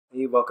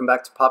welcome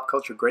back to Pop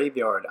Culture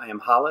Graveyard. I am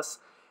Hollis,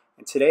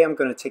 and today I'm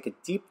going to take a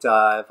deep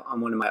dive on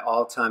one of my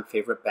all-time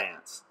favorite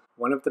bands.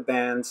 One of the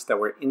bands that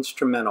were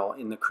instrumental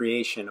in the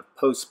creation of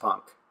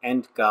post-punk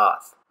and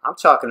goth. I'm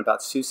talking about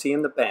Siouxsie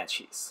and the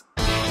Banshees.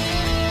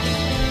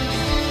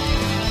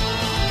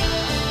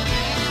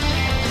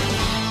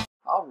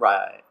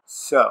 Alright,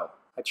 so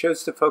I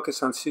chose to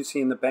focus on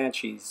Siouxsie and the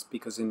Banshees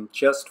because in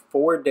just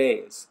 4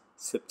 days,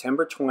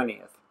 September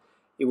 20th,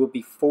 it will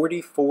be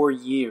 44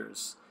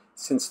 years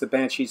since the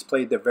Banshees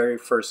played their very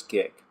first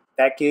gig.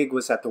 That gig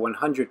was at the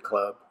 100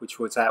 Club, which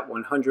was at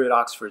 100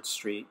 Oxford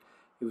Street.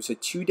 It was a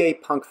 2-day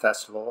punk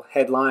festival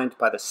headlined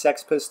by the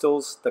Sex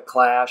Pistols, The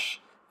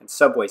Clash, and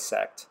Subway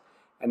Sect.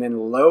 And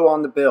then low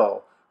on the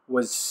bill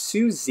was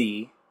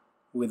Siouxsie,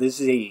 with a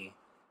Z,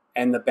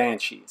 and the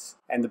Banshees.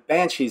 And the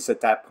Banshees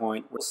at that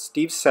point were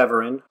Steve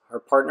Severin, her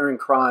partner in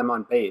crime,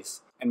 on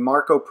bass, and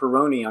Marco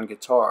Perroni on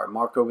guitar.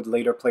 Marco would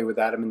later play with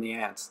Adam and the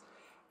Ants.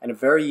 And a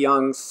very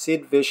young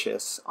Sid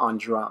Vicious on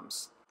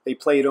drums. They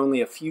played only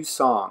a few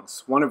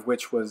songs, one of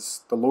which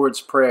was The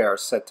Lord's Prayer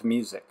set to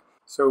music.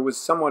 So it was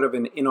somewhat of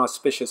an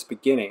inauspicious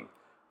beginning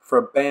for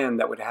a band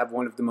that would have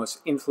one of the most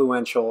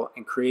influential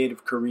and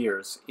creative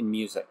careers in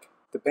music.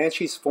 The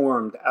Banshees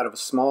formed out of a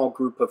small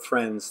group of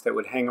friends that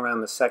would hang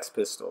around the Sex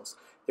Pistols.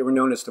 They were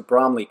known as the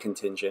Bromley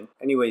Contingent.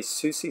 Anyways,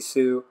 Siouxsie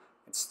Sioux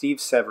and Steve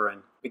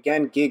Severin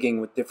began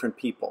gigging with different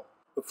people.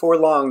 Before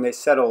long, they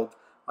settled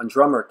on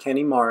drummer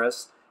Kenny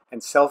Morris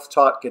and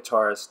self-taught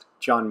guitarist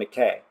John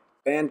McKay.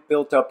 The band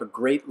built up a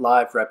great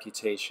live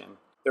reputation.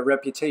 Their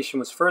reputation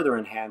was further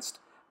enhanced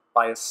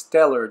by a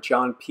stellar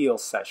John Peel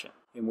session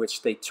in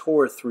which they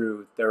tore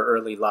through their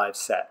early live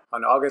set.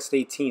 On August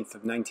 18th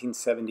of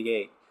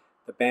 1978,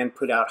 the band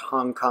put out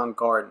Hong Kong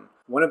Garden,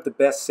 one of the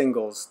best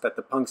singles that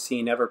the punk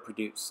scene ever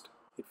produced.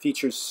 It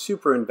features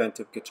super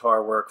inventive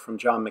guitar work from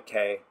John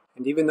McKay,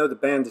 and even though the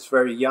band is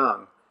very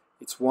young,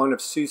 it's one of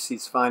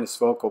Siouxsie's finest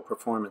vocal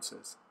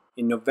performances.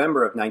 In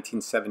November of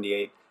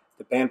 1978,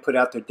 the band put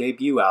out their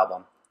debut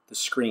album, The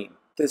Scream.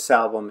 This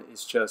album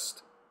is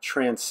just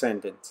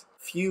transcendent.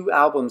 Few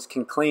albums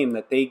can claim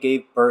that they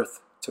gave birth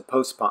to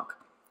post-punk.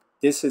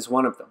 This is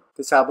one of them.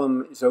 This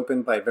album is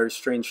opened by a very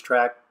strange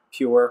track,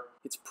 Pure.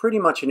 It's pretty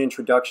much an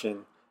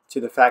introduction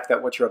to the fact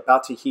that what you're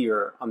about to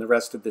hear on the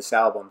rest of this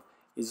album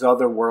is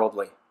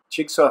otherworldly.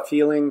 Jigsaw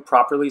Feeling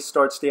properly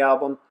starts the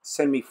album.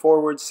 Send me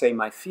forward, say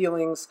my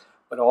feelings,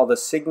 but all the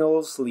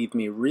signals leave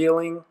me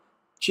reeling.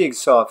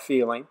 Jigsaw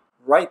Feeling,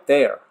 right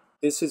there.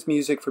 This is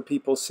music for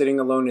people sitting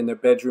alone in their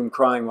bedroom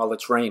crying while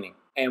it's raining.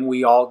 And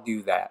we all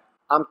do that.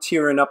 I'm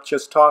tearing up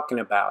just talking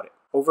about it.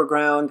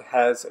 Overground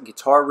has a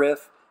guitar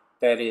riff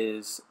that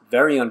is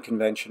very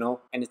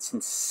unconventional, and it's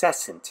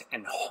incessant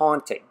and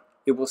haunting.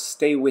 It will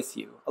stay with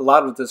you. A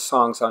lot of the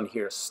songs on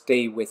here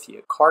stay with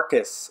you.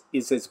 Carcass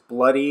is as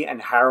bloody and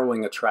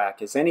harrowing a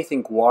track as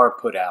anything Gwar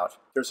put out.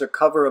 There's a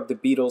cover of the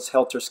Beatles'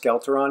 Helter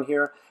Skelter on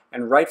here,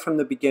 and right from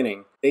the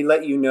beginning, they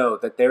let you know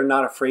that they're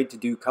not afraid to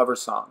do cover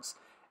songs,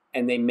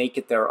 and they make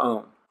it their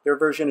own. Their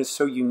version is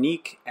so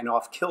unique and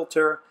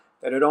off-kilter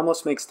that it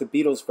almost makes the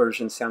Beatles'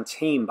 version sound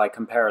tame by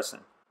comparison.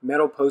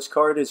 Metal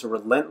Postcard is a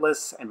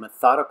relentless and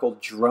methodical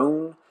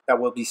drone that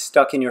will be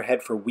stuck in your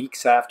head for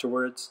weeks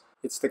afterwards.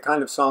 It's the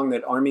kind of song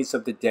that Armies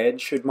of the Dead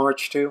should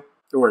march to,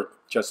 or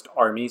just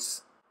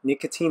armies.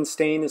 Nicotine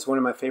Stain is one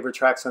of my favorite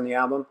tracks on the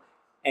album,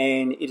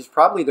 and it is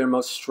probably their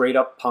most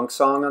straight-up punk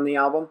song on the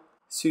album.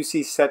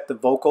 Siouxsie set the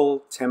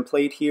vocal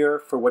template here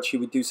for what she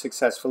would do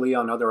successfully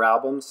on other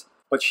albums,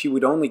 but she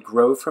would only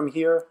grow from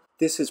here.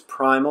 This is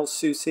primal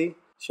Siouxsie.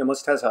 She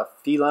almost has a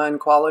feline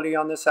quality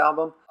on this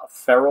album, a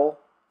feral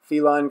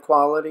feline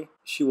quality.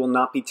 She will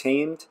not be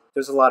tamed.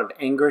 There's a lot of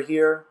anger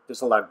here.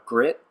 There's a lot of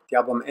grit. The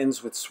album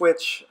ends with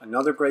Switch,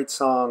 another great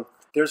song.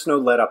 There's no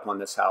let up on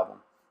this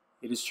album.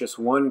 It is just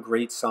one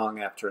great song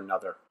after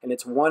another. And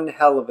it's one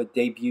hell of a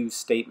debut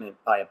statement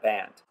by a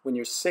band. When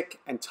you're sick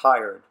and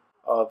tired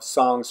of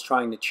songs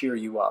trying to cheer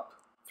you up,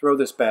 throw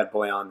this bad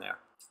boy on there.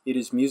 It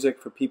is music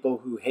for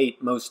people who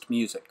hate most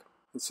music.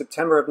 In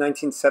September of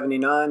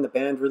 1979, the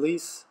band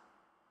released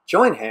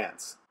Join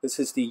Hands. This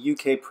is the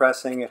UK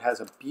pressing. It has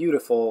a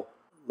beautiful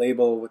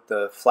label with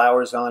the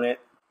flowers on it,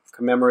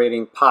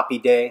 commemorating Poppy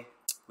Day,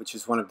 which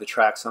is one of the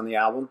tracks on the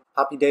album.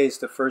 Poppy Day is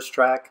the first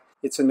track.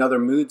 It's another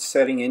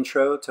mood-setting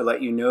intro to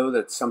let you know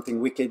that something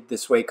wicked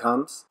this way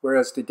comes.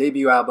 Whereas the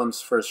debut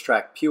album's first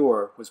track,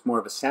 Pure, was more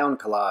of a sound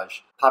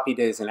collage. Poppy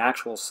Day is an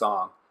actual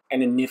song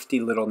and a nifty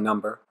little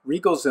number.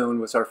 Regal Zone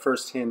was our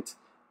first hint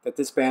that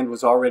this band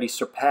was already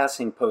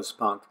surpassing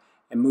post-punk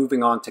and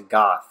moving on to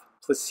goth.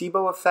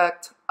 Placebo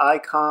Effect,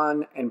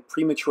 Icon, and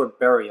Premature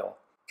Burial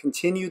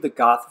continue the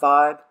goth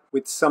vibe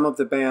with some of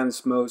the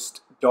band's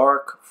most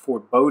dark,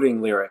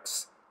 foreboding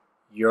lyrics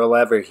you'll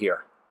ever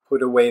hear.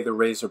 Put Away the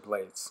Razor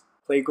Blades.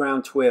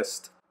 Playground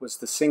Twist was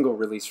the single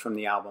released from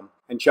the album,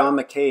 and John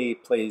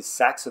McKay plays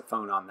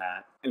saxophone on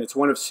that, and it's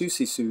one of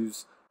Siouxsie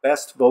Sioux's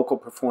best vocal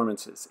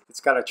performances. It's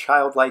got a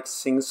childlike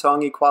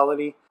sing-songy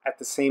quality at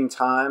the same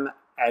time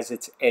as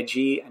it's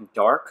edgy and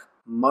dark.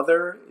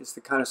 Mother is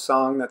the kind of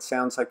song that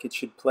sounds like it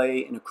should play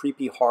in a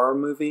creepy horror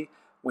movie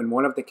when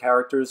one of the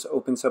characters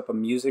opens up a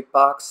music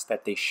box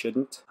that they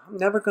shouldn't. I'm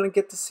never going to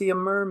get to see a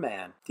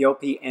merman. The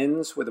LP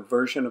ends with a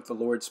version of the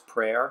Lord's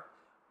Prayer,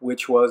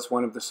 which was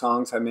one of the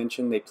songs I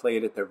mentioned they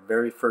played at their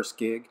very first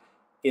gig.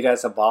 It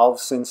has evolved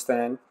since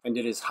then, and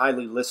it is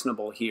highly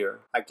listenable here.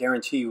 I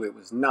guarantee you it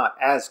was not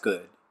as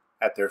good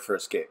at their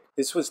first gig.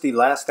 This was the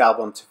last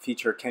album to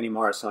feature Kenny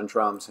Morris on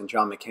drums and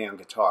John McKay on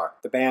guitar.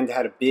 The band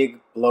had a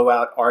big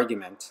blowout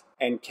argument,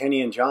 and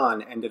Kenny and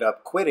John ended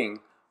up quitting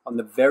on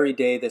the very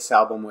day this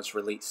album was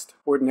released.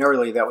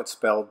 Ordinarily, that would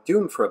spell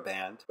doom for a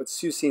band, but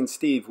Siouxsie and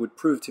Steve would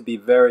prove to be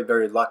very,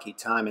 very lucky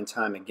time and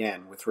time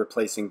again with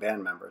replacing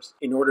band members.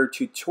 In order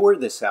to tour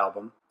this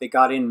album, they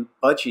got in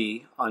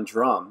Budgie on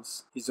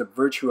drums. He's a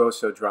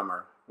virtuoso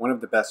drummer, one of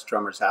the best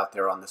drummers out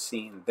there on the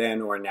scene,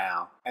 then or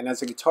now. And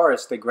as a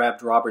guitarist, they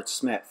grabbed Robert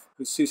Smith,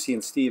 who Siouxsie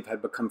and Steve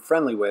had become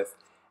friendly with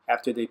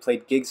after they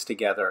played gigs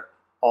together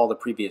all the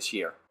previous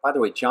year. By the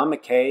way, John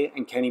McKay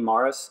and Kenny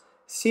Morris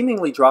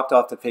seemingly dropped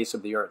off the face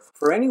of the earth.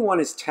 For anyone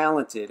as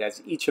talented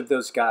as each of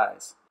those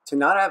guys, to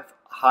not have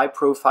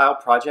high-profile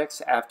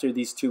projects after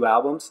these two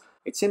albums,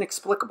 it's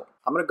inexplicable.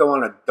 I'm going to go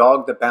on a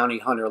Dog the Bounty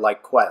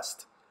Hunter-like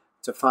quest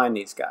to find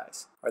these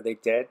guys. Are they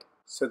dead?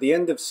 So the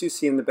end of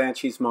Siouxsie and the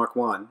Banshees Mark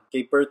I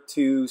gave birth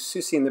to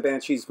Siouxsie and the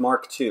Banshees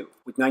Mark II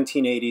with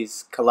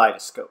 1980's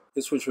Kaleidoscope.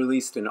 This was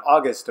released in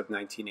August of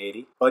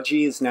 1980.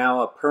 Budgie is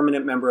now a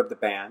permanent member of the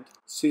band.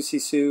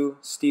 Siouxsie Sioux,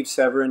 Steve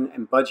Severin,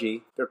 and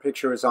Budgie, their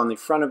picture is on the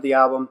front of the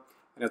album,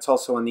 and it's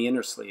also on the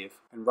inner sleeve.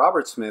 And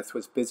Robert Smith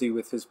was busy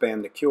with his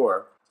band The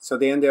Cure, so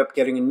they ended up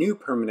getting a new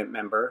permanent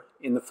member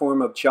in the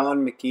form of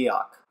John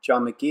McGeoch.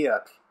 John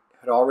McGeoch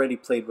had already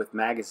played with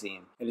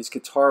Magazine, and his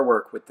guitar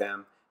work with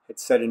them had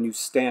set a new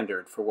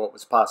standard for what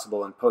was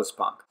possible in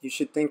post-punk. You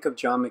should think of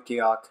John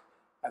McGeoch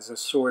as a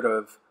sort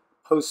of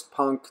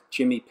post-punk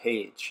Jimmy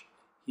Page.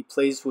 He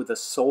plays with a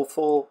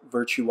soulful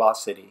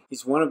virtuosity.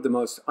 He's one of the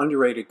most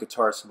underrated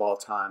guitarists of all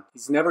time.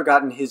 He's never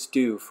gotten his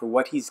due for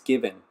what he's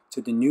given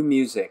to the new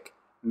music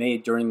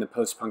made during the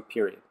post-punk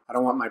period. I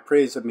don't want my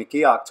praise of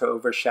McGeoch to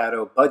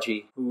overshadow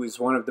Budgie, who is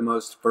one of the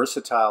most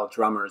versatile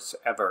drummers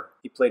ever.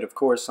 He played, of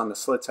course, on the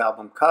Slits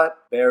album Cut.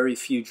 Very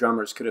few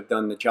drummers could have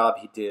done the job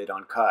he did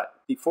on Cut.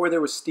 Before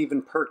there was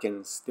Stephen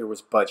Perkins, there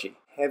was Budgie.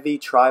 Heavy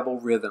tribal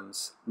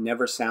rhythms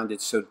never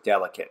sounded so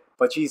delicate.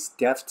 Budgie's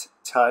deft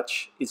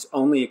touch is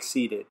only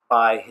exceeded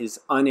by his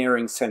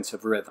unerring sense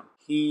of rhythm.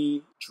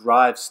 He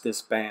drives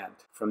this band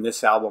from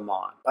this album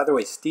on. By the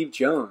way, Steve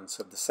Jones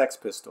of the Sex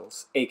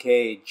Pistols,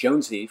 aka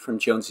Jonesy from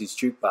Jonesy's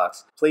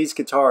Jukebox, plays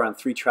guitar on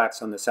 3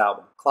 tracks on this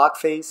album: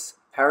 Clockface,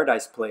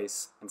 Paradise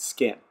Place, and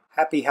Skin.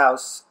 Happy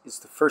House is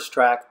the first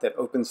track that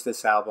opens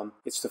this album.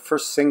 It's the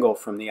first single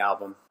from the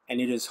album,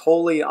 and it is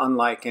wholly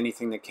unlike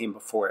anything that came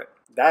before it.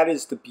 That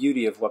is the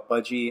beauty of what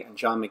Budgie and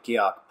John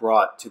McGeoch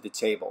brought to the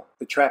table.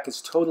 The track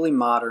is totally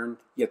modern,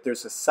 yet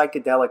there's a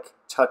psychedelic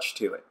touch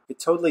to it. It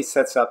totally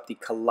sets up the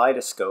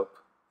kaleidoscope,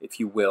 if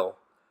you will,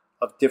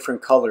 of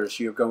different colors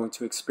you're going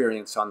to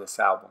experience on this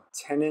album.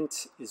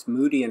 Tenant is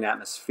moody and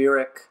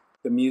atmospheric.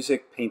 The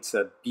music paints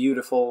a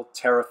beautiful,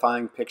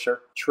 terrifying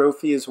picture.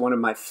 Trophy is one of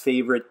my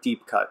favorite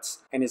deep cuts,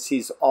 and it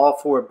sees all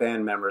 4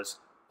 band members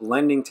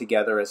blending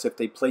together as if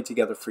they played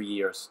together for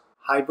years.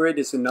 Hybrid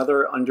is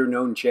another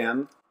underknown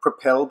gem,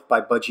 propelled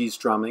by Budgie's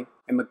drumming,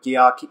 and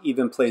McGeoch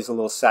even plays a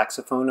little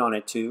saxophone on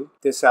it too.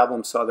 This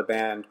album saw the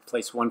band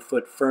place one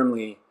foot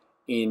firmly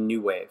in new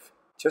wave.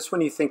 Just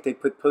when you think they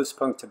put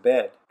post-punk to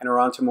bed and are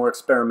on to more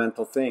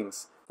experimental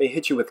things, they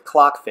hit you with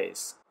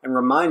Clockface and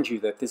remind you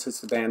that this is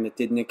the band that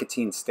did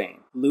Nicotine Stain.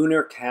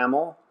 Lunar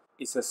Camel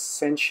is a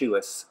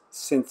sensuous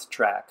synth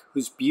track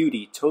whose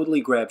beauty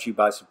totally grabs you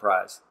by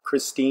surprise.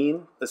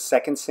 Christine, the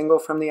second single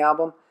from the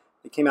album,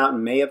 that came out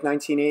in May of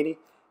 1980,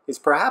 is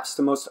perhaps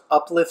the most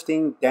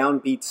uplifting,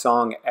 downbeat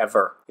song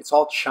ever. It's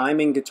all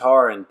chiming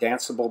guitar and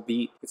danceable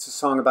beat. It's a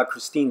song about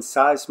Christine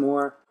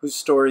Sizemore, whose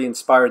story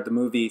inspired the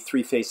movie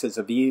 3 Faces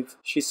of Eve.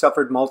 She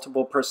suffered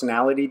multiple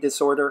personality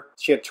disorder.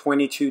 She had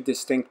 22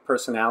 distinct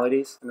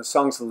personalities, and the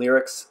song's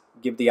lyrics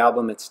give the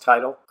album its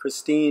title.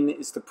 Christine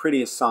is the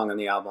prettiest song on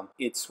the album.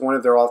 It's one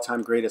of their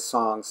all-time greatest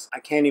songs. I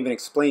can't even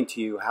explain to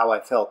you how I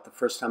felt the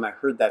first time I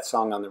heard that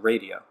song on the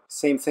radio.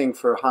 Same thing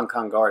for Hong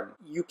Kong Garden.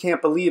 You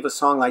can't believe a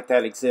song like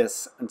that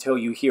exists until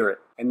you hear it,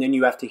 and then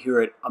you have to hear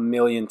it a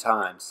million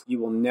times. You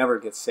will never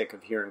get sick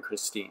of hearing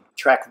Christine. The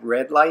track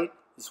Red Light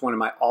is one of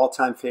my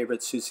all-time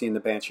favorite Siouxsie and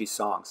the Banshees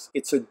songs.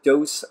 It's a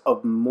dose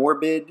of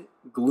morbid,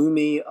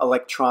 gloomy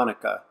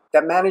electronica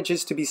that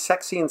manages to be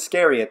sexy and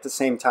scary at the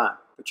same time.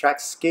 The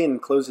track Skin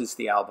closes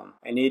the album,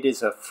 and it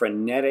is a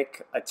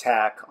frenetic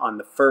attack on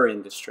the fur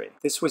industry.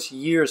 This was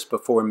years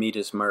before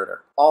Mita's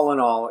murder. All in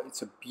all,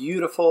 it's a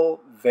beautiful,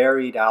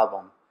 varied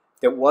album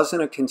that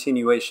wasn't a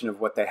continuation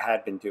of what they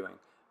had been doing,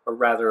 but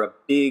rather a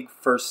big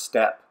first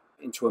step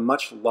into a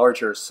much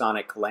larger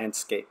sonic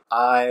landscape.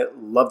 I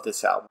love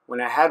this album.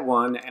 When I had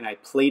one and I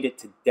played it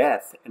to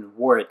death and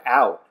wore it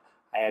out,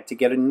 I had to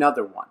get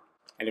another one.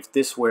 And if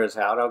this wears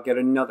out, I'll get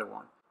another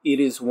one. It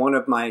is one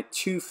of my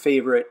two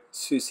favorite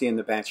Siouxsie and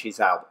the Banshees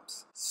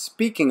albums.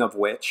 Speaking of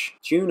which,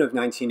 June of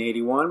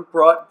 1981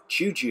 brought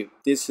Juju.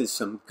 This is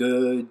some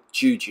good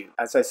Juju.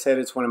 As I said,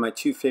 it's one of my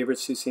two favorite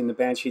Siouxsie and the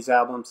Banshees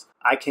albums.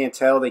 I can't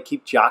tell, they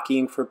keep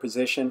jockeying for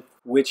position,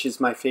 which is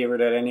my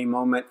favorite at any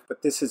moment,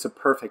 but this is a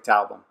perfect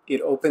album.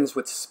 It opens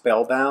with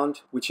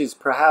Spellbound, which is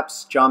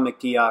perhaps John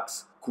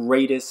McGeoch's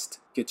greatest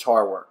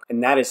guitar work,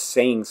 and that is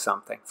saying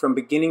something. From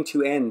beginning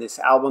to end, this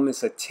album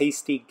is a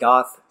tasty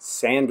goth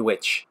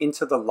sandwich.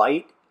 Into the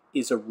Light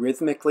is a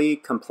rhythmically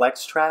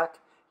complex track,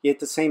 yet at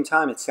the same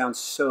time it sounds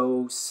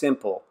so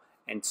simple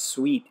and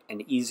sweet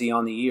and easy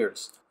on the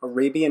ears.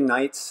 Arabian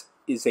Nights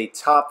is a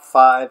top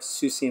 5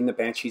 Siouxsie and the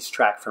Banshees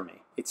track for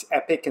me. It's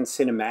epic and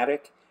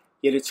cinematic,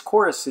 yet its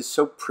chorus is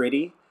so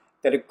pretty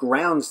that it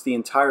grounds the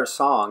entire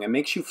song and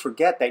makes you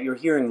forget that you're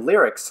hearing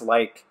lyrics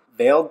like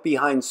 "veiled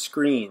behind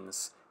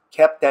screens,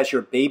 kept as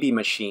your baby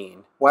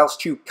machine,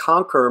 whilst you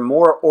conquer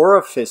more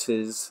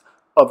orifices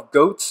of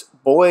goats,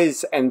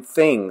 boys, and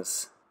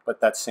things."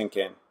 Let that sink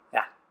in.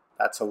 Yeah,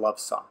 that's a love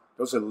song.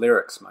 Those are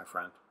lyrics, my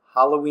friend.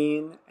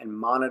 Halloween and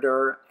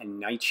Monitor and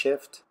Night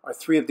Shift are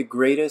 3 of the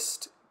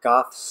greatest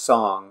goth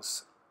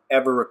songs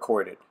ever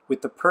recorded,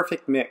 with the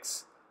perfect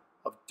mix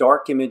of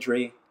dark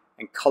imagery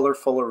and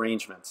colorful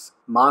arrangements.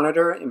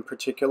 Monitor, in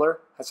particular,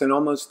 has an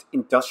almost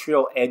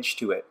industrial edge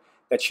to it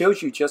that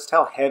shows you just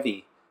how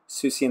heavy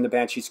Siouxsie and the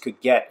Banshees could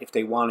get if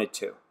they wanted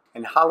to.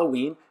 And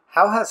Halloween,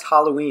 how has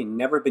Halloween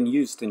never been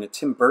used in a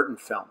Tim Burton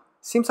film?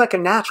 Seems like a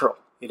natural.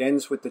 It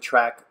ends with the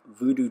track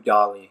Voodoo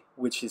Dolly,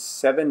 which is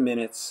 7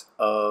 minutes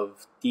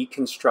of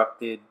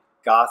deconstructed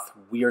goth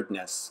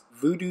weirdness.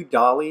 Voodoo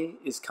Dolly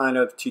is kind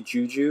of to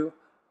Juju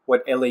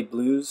what LA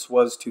Blues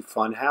was to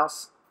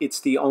Funhouse. It's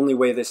the only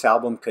way this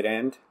album could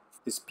end.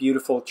 This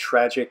beautiful,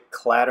 tragic,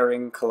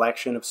 clattering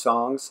collection of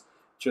songs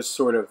just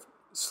sort of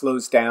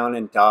slows down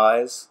and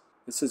dies.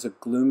 This is a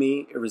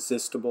gloomy,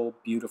 irresistible,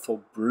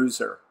 beautiful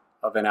bruiser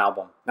of an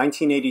album.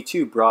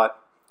 1982 brought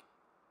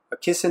A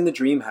Kiss in the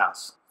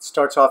Dreamhouse. It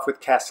starts off with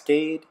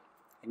Cascade,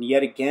 and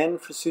yet again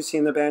for Siouxsie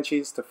and the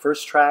Banshees, the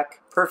first track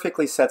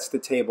perfectly sets the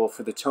table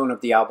for the tone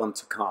of the album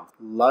to come.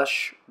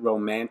 Lush,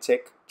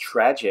 romantic,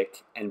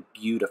 tragic, and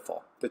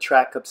beautiful. The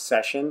track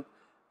Obsession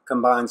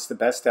combines the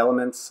best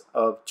elements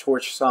of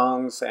torch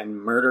songs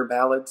and murder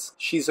ballads.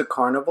 She's a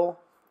Carnival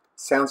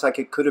sounds like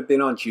it could have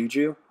been on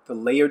Juju. The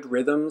layered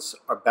rhythms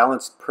are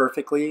balanced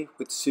perfectly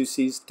with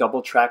Siouxsie's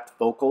double-tracked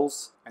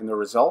vocals, and the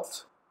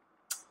result?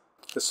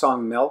 The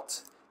song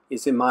Melt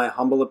is, in my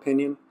humble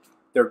opinion,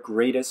 their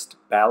greatest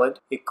ballad.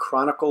 It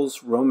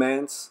chronicles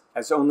romance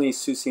as only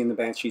Siouxsie and the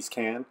Banshees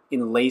can,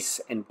 in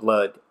lace and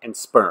blood and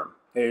sperm.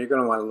 Hey, you're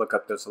going to want to look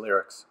up those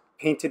lyrics.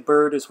 Painted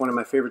Bird is one of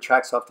my favorite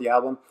tracks off the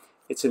album.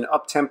 It's an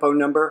up-tempo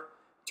number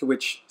to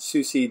which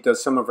Siouxsie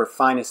does some of her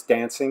finest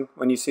dancing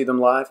when you see them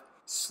live.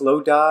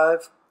 Slow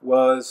Dive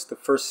was the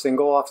first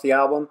single off the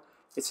album.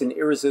 It's an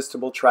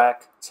irresistible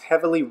track. It's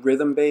heavily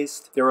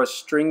rhythm-based. There are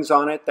strings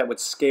on it that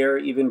would scare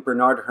even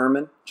Bernard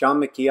Herrmann.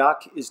 John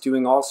McGeoch is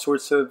doing all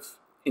sorts of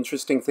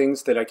interesting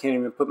things that I can't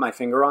even put my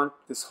finger on.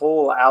 This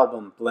whole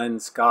album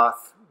blends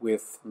goth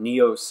with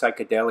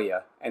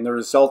neo-psychedelia, and the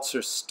results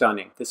are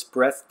stunning. This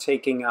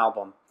breathtaking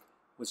album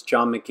was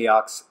John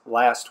McGeoch's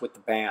last with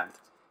the band.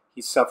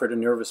 He suffered a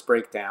nervous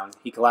breakdown.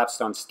 He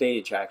collapsed on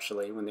stage,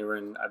 actually, when they were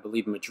in, I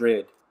believe,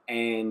 Madrid,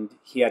 and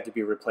he had to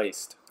be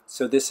replaced.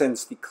 So this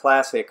ends the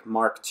classic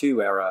Mark II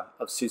era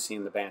of Siouxsie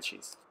and the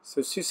Banshees. So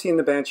Siouxsie and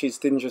the Banshees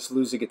didn't just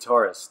lose a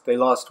guitarist, they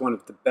lost one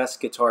of the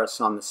best guitarists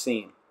on the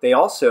scene. They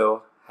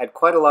also had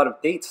quite a lot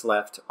of dates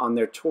left on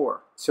their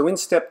tour. So in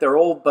stepped their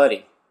old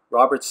buddy,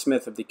 Robert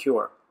Smith of The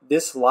Cure.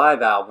 This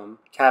live album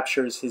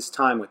captures his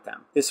time with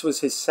them. This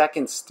was his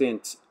second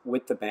stint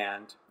with the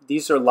band.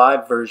 These are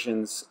live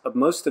versions of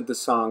most of the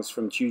songs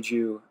from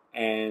Juju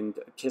and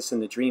A Kiss in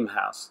the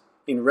Dreamhouse.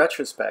 In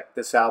retrospect,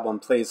 this album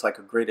plays like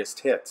a greatest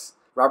hits.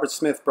 Robert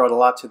Smith brought a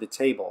lot to the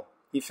table.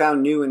 He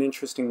found new and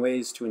interesting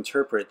ways to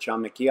interpret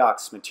John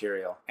McGeoch's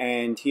material,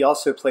 and he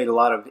also played a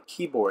lot of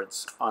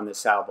keyboards on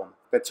this album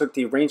that took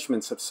the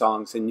arrangements of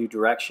songs in new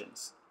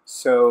directions.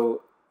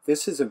 So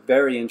this is a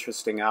very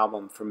interesting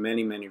album for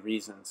many, many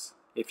reasons,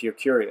 if you're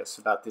curious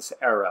about this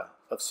era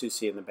of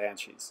Siouxsie and the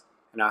Banshees.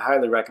 And I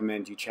highly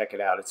recommend you check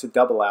it out. It's a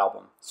double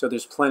album, so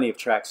there's plenty of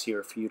tracks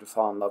here for you to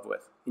fall in love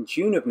with. In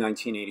June of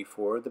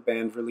 1984, the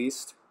band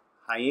released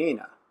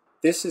Hyaena.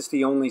 This is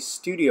the only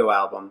studio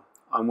album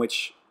on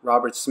which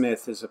Robert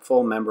Smith is a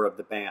full member of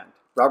the band.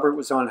 Robert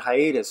was on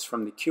hiatus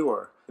from The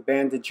Cure. The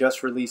band had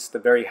just released the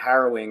very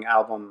harrowing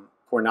album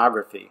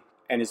Pornography,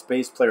 and his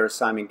bass player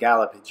Simon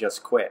Gallup had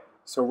just quit.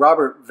 So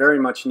Robert very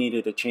much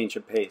needed a change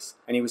of pace,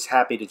 and he was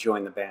happy to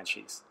join the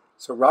Banshees.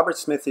 So Robert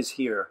Smith is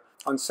here.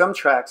 On some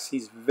tracks,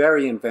 he's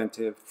very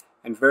inventive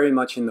and very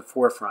much in the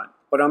forefront.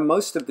 But on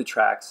most of the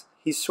tracks,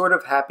 he's sort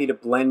of happy to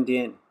blend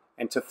in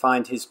and to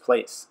find his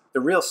place. The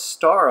real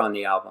star on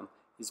the album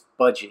is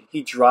Budgie.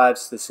 He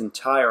drives this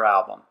entire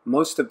album.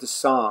 Most of the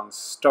songs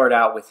start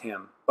out with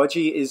him.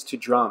 Budgie is to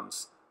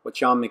drums what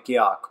John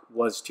McGeoch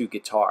was to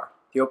guitar.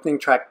 The opening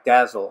track,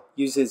 Dazzle,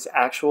 uses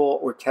actual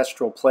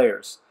orchestral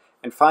players.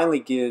 and finally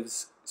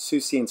gives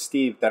Siouxsie and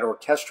Steve that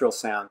orchestral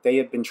sound they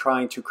had been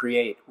trying to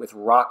create with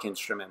rock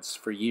instruments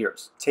for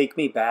years. Take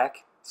Me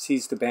Back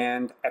sees the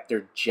band at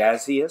their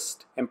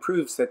jazziest and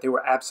proves that they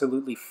were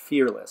absolutely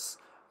fearless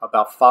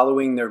about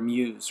following their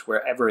muse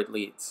wherever it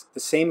leads.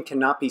 The same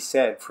cannot be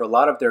said for a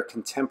lot of their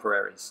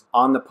contemporaries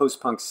on the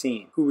post-punk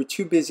scene, who were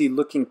too busy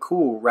looking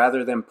cool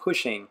rather than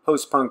pushing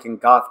post-punk and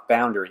goth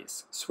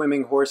boundaries.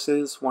 Swimming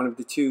Horses, one of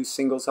the 2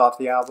 singles off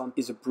the album,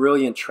 is a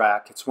brilliant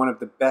track. It's one of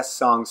the best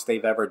songs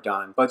they've ever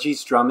done.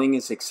 Budgie's drumming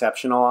is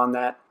exceptional on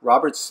that.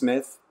 Robert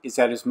Smith is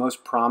at his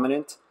most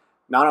prominent,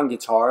 not on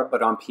guitar,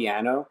 but on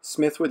piano.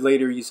 Smith would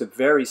later use a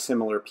very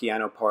similar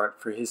piano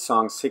part for his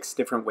song 6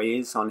 Different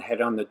Ways on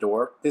Head on the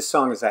Door. This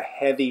song is a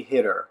heavy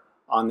hitter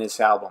on this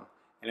album,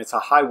 and it's a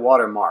high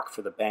water mark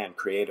for the band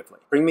creatively.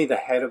 Bring Me the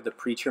Head of the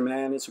Preacher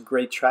Man is a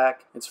great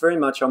track. It's very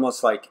much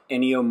almost like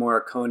Ennio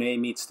Morricone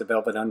meets the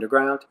Velvet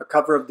Underground. A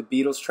cover of the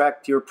Beatles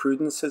track Dear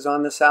Prudence is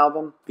on this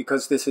album.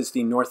 Because this is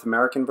the North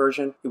American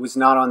version, it was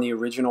not on the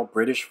original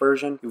British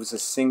version. It was a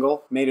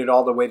single, made it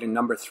all the way to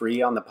number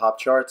 3 on the pop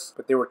charts,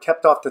 but they were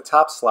kept off the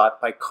top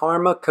slot by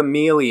Karma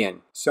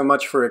Chameleon. So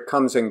much for It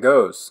Comes and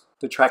Goes.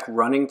 The track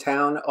Running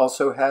Town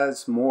also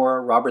has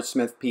more Robert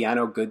Smith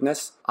piano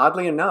goodness.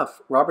 Oddly enough,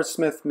 Robert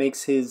Smith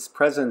makes his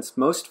presence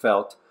most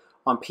felt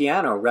on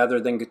piano rather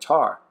than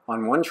guitar.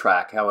 On one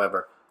track,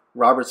 however,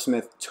 Robert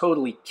Smith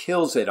totally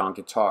kills it on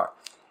guitar.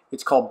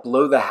 It's called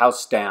Blow the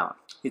House Down.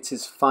 It's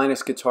his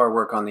finest guitar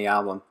work on the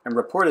album, and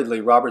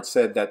reportedly Robert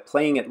said that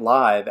playing it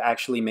live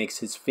actually makes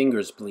his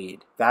fingers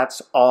bleed.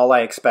 That's all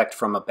I expect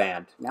from a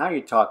band. Now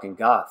you're talking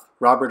goth.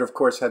 Robert, of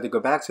course, had to go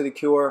back to The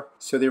Cure,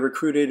 so they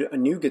recruited a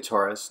new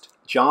guitarist,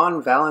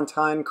 John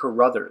Valentine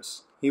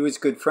Carruthers. He was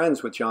good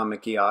friends with John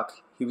McGeoch.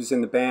 He was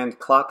in the band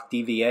Clock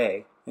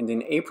DVA, and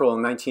in April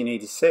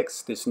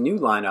 1986, this new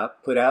lineup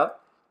put out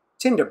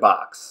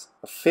Tinderbox,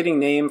 a fitting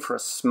name for a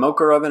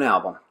smoker of an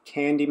album.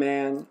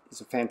 Candyman is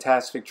a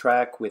fantastic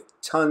track with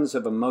tons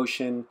of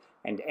emotion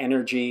and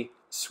energy.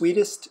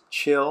 Sweetest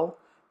Chill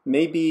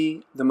may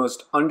be the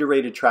most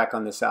underrated track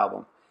on this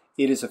album.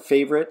 It is a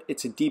favorite,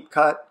 it's a deep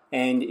cut,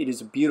 and it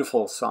is a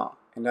beautiful song,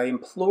 and I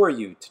implore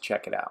you to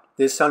check it out.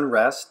 This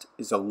Unrest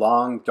is a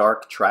long,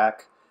 dark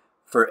track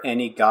for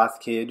any goth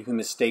kid who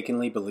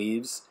mistakenly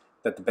believes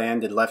that the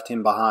band had left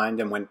him behind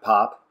and went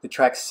pop. The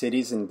track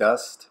Cities in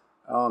Dust,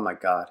 oh my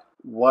god.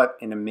 What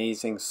an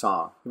amazing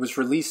song. It was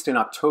released in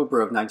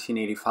October of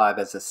 1985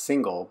 as a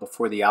single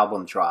before the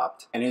album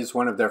dropped, and it is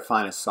one of their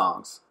finest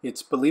songs.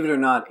 It's, believe it or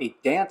not, a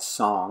dance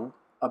song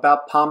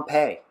about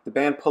Pompeii. The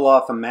band pull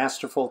off a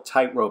masterful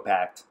tightrope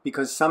act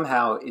because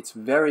somehow it's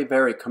very,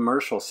 very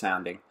commercial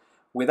sounding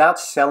without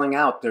selling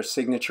out their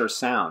signature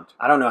sound.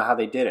 I don't know how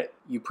they did it.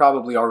 You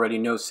probably already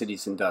know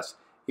Cities in Dust.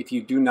 If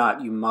you do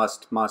not, you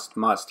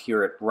must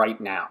hear it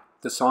right now.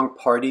 The song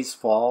Parties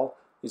Fall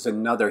is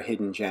another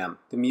hidden gem.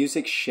 The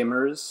music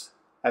shimmers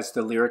as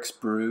the lyrics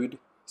brood.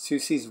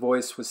 Siouxsie's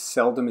voice was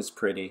seldom as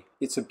pretty.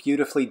 It's a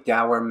beautifully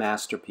dour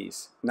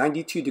masterpiece.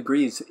 92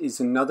 Degrees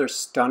is another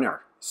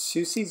stunner.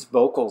 Siouxsie's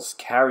vocals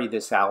carry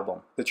this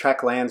album. The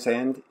track Land's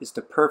End is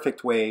the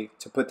perfect way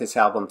to put this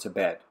album to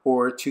bed,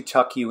 or to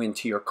tuck you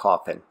into your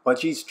coffin.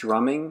 Budgie's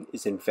drumming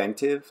is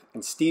inventive,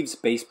 and Steve's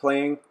bass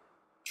playing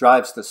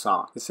drives the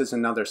song. This is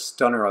another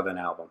stunner of an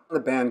album. The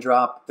band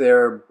dropped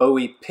their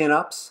Bowie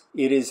Pinups.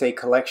 It is a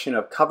collection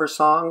of cover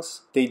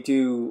songs. They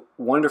do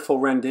wonderful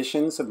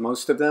renditions of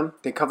most of them.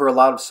 They cover a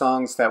lot of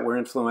songs that were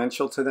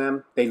influential to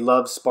them. They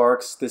love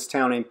Sparks' This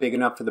Town Ain't Big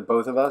Enough for the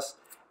Both of Us,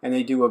 and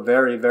they do a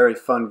very, very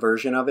fun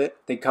version of it.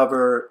 They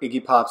cover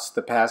Iggy Pop's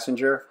The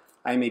Passenger.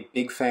 I'm a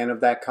big fan of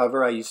that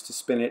cover. I used to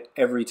spin it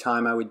every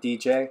time I would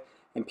DJ,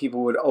 and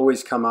people would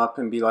always come up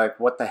and be like,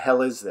 what the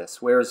hell is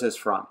this? Where is this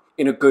from?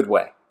 In a good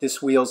way. This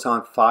Wheel's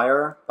on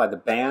Fire by the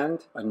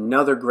band,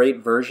 another great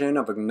version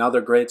of another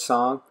great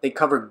song. They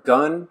cover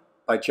Gun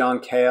by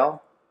John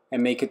Cale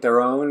and make it their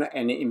own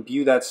and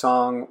imbue that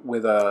song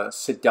with a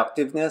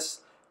seductiveness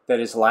that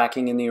is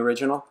lacking in the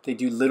original. They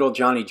do Little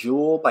Johnny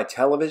Jewel by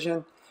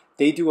Television.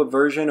 They do a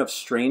version of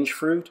Strange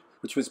Fruit,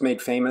 which was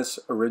made famous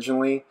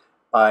originally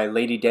by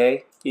Lady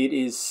Day. It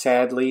is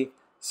sadly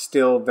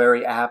still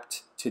very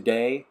apt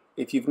today.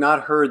 If you've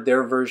not heard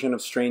their version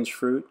of Strange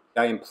Fruit,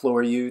 I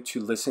implore you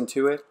to listen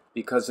to it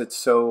because it's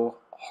so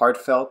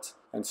heartfelt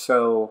and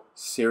so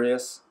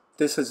serious.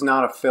 This is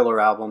not a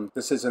filler album.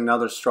 This is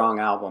another strong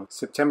album.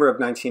 September of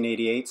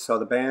 1988 saw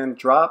the band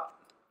drop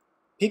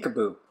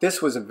Peekaboo.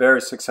 This was a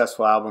very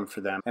successful album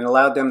for them and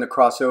allowed them to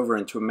cross over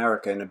into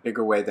America in a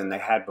bigger way than they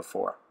had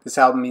before. This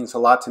album means a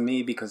lot to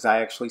me because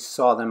I actually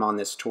saw them on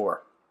this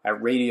tour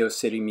at Radio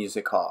City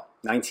Music Hall,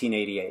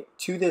 1988.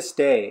 To this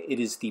day, it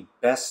is the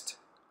best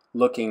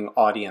looking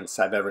audience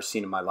I've ever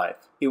seen in my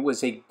life. It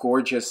was a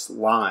gorgeous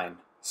line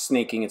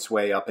snaking its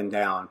way up and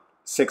down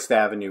 6th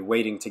Avenue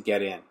waiting to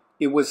get in.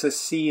 It was a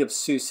sea of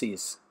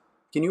Siouxies.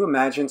 Can you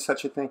imagine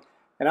such a thing?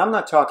 And I'm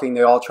not talking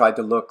they all tried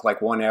to look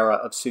like one era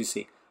of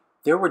Siouxsie.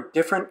 There were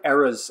different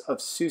eras of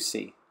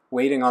Siouxsie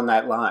waiting on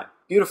that line.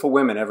 Beautiful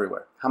women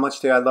everywhere. How much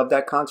did I love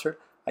that concert?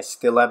 I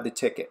still have the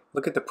ticket.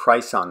 Look at the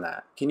price on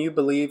that. Can you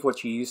believe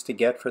what you used to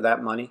get for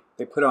that money?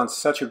 They put on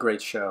such a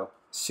great show.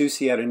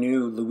 Siouxsie had a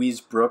new Louise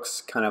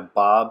Brooks kind of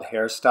bob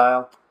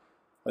hairstyle.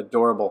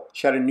 Adorable.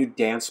 She had a new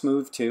dance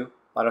move too.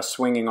 A lot of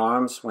swinging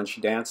arms when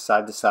she danced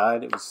side to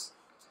side. It was...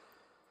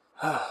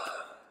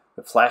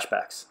 the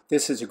flashbacks.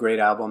 This is a great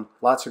album.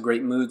 Lots of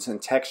great moods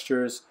and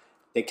textures.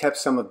 They kept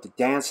some of the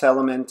dance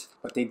element,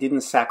 but they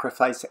didn't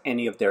sacrifice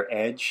any of their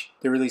edge.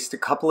 They released a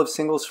couple of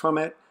singles from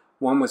it.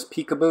 One was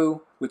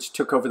Peekaboo, which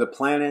took over the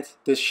planet.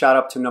 This shot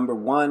up to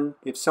 #1.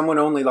 If someone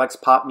only likes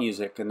pop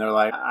music and they're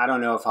like, I don't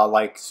know if I'll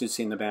like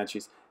Siouxsie and the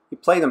Banshees, you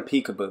play them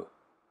Peekaboo.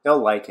 They'll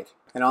like it.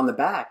 And on the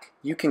back,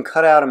 you can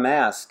cut out a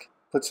mask,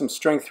 put some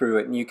string through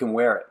it, and you can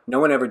wear it. No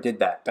one ever did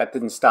that. That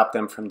didn't stop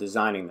them from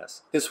designing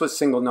this. This was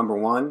single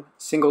 #1.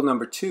 Single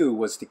 #2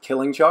 was The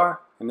Killing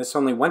Jar, and this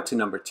only went to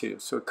 #2,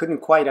 so it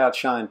couldn't quite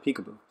outshine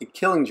Peekaboo. The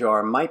Killing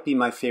Jar might be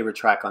my favorite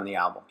track on the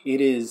album.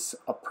 It is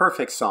a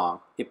perfect song.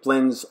 It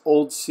blends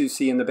old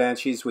Siouxsie and the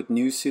Banshees with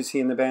new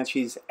Siouxsie and the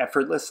Banshees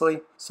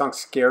effortlessly. Song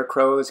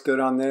Scarecrow is good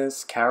on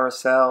this,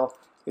 Carousel.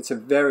 It's a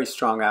very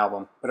strong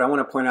album, but I want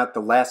to point out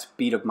The Last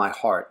Beat of My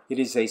Heart. It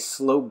is a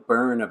slow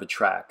burn of a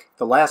track.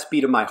 The Last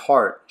Beat of My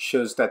Heart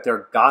shows that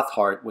their goth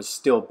heart was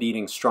still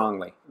beating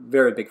strongly.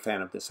 Very big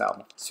fan of this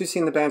album. Siouxsie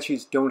and the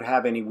Banshees don't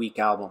have any weak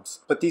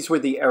albums, but these were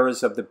the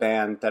eras of the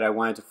band that I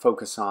wanted to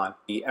focus on.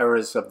 The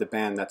eras of the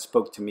band that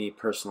spoke to me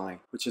personally,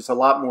 which is a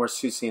lot more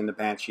Siouxsie and the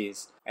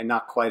Banshees and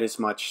not quite as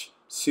much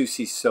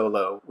Siouxsie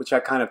solo, which I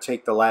kind of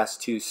take the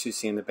last two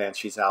Siouxsie and the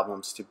Banshees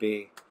albums to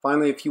be.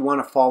 Finally, if you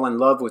want to fall in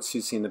love with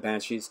Siouxsie and the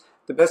Banshees,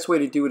 the best way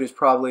to do it is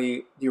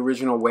probably the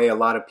original way a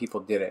lot of people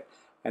did it,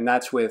 and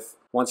that's with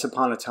Once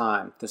Upon a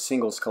Time, the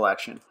singles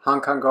collection.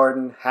 Hong Kong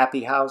Garden,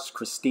 Happy House,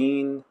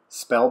 Christine,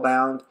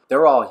 Spellbound,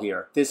 they're all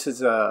here. This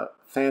is a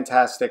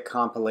fantastic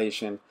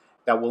compilation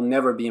that will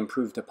never be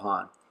improved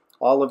upon.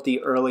 All of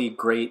the early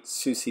great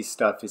Siouxsie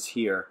stuff is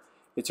here.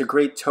 It's a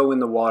great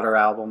toe-in-the-water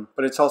album,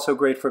 but it's also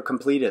great for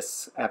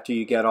completists after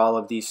you get all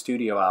of these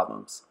studio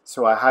albums.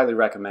 So I highly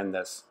recommend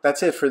this.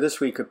 That's it for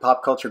this week of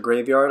Pop Culture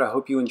Graveyard. I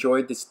hope you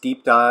enjoyed this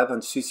deep dive on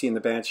Siouxsie and the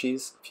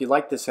Banshees. If you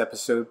liked this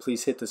episode,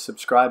 please hit the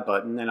subscribe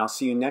button, and I'll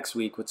see you next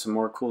week with some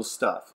more cool stuff.